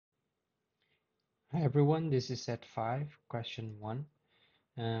Hi everyone, this is set 5, question 1.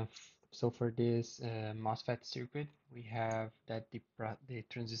 So for this MOSFET circuit, we have that the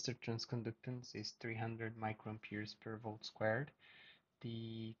transistor transconductance is 300 microamperes per volt squared.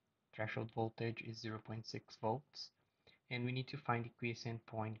 The threshold voltage is 0.6 volts, and we need to find the quiescent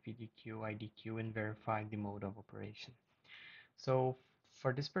point VDQ, IDQ, and verify the mode of operation. So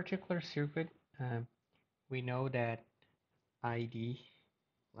for this particular circuit, we know that ID,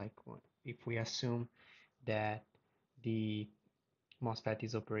 like if we assume that the MOSFET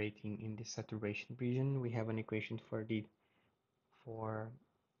is operating in the saturation region, we have an equation for the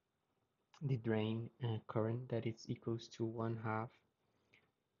drain current that is equals to 1/2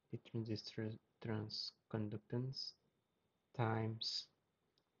 the transistor transconductance times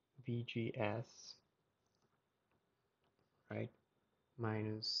VGS, right,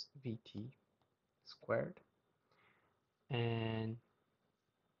 minus VT squared. And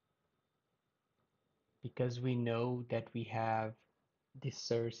because we know that we have this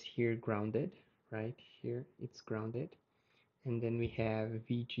source here grounded, right, here it's grounded, and then we have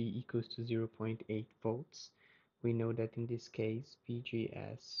Vg equals to 0.8 volts. We know that in this case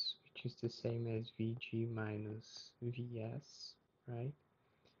VGS, which is the same as Vg minus Vs, right,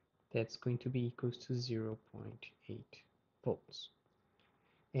 that's going to be equals to 0.8 volts.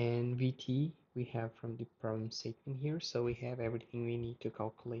 And Vt we have from the problem statement here, so we have everything we need to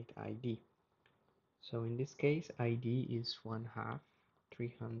calculate ID. So in this case ID is 1/2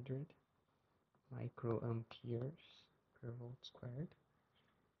 300 microamperes per volt squared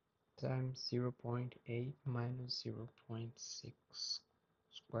times 0.8 minus 0.6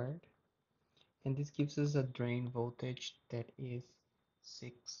 squared, and this gives us a drain voltage that is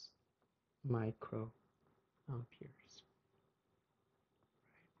 6 microamperes.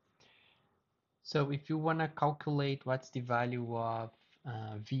 So if you want to calculate what's the value of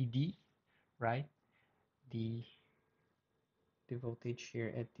VD, right, the the voltage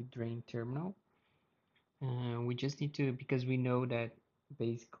here at the drain terminal, we just need to, because we know that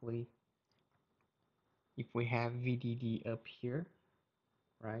basically if we have VDD up here,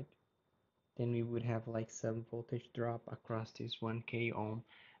 right, then we would have like some voltage drop across this 1k ohm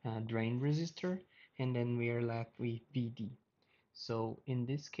drain resistor, and then we are left with VD. So in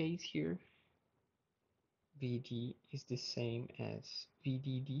this case here, VD is the same as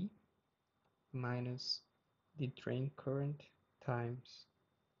VDD minus the drain current times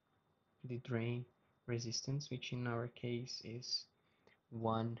the drain resistance, which in our case is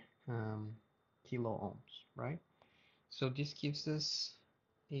 1 kilo ohms, right? So this gives us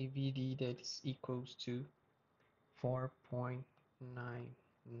a VD that is equals to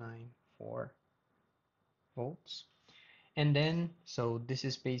 4.994 volts. And then, so this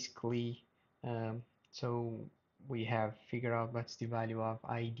is basically, so we have figured out what's the value of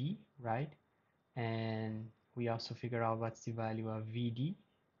ID, right? And we also figure out what's the value of VD,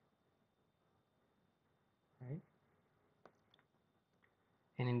 right?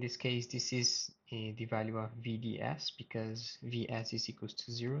 And in this case, this is the value of VDS, because VS is equals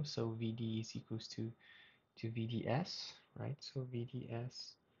to 0, so VD is equals to VDS, right? So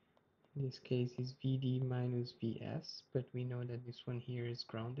VDS in this case is VD minus VS, but we know that this one here is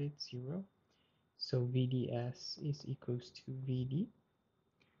grounded, 0. So VDS is equals to VD.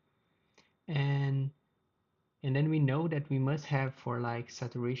 And then we know that we must have, for like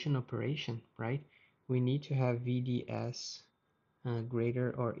saturation operation, right, we need to have VDS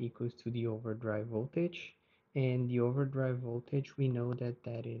greater or equals to the overdrive voltage. And the overdrive voltage, we know that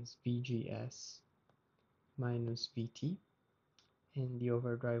that is VGS minus VT. And the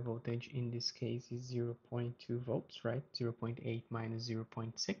overdrive voltage in this case is 0.2 volts, right? 0.8 minus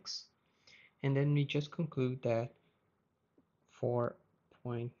 0.6. And then we just conclude that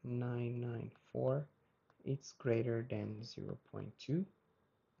 4.994 it's greater than 0.2,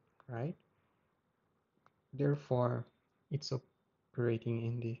 right? Therefore, it's operating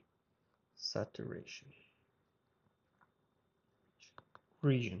in the saturation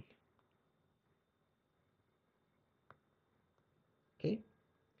region. Okay,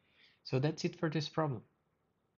 so that's it for this problem.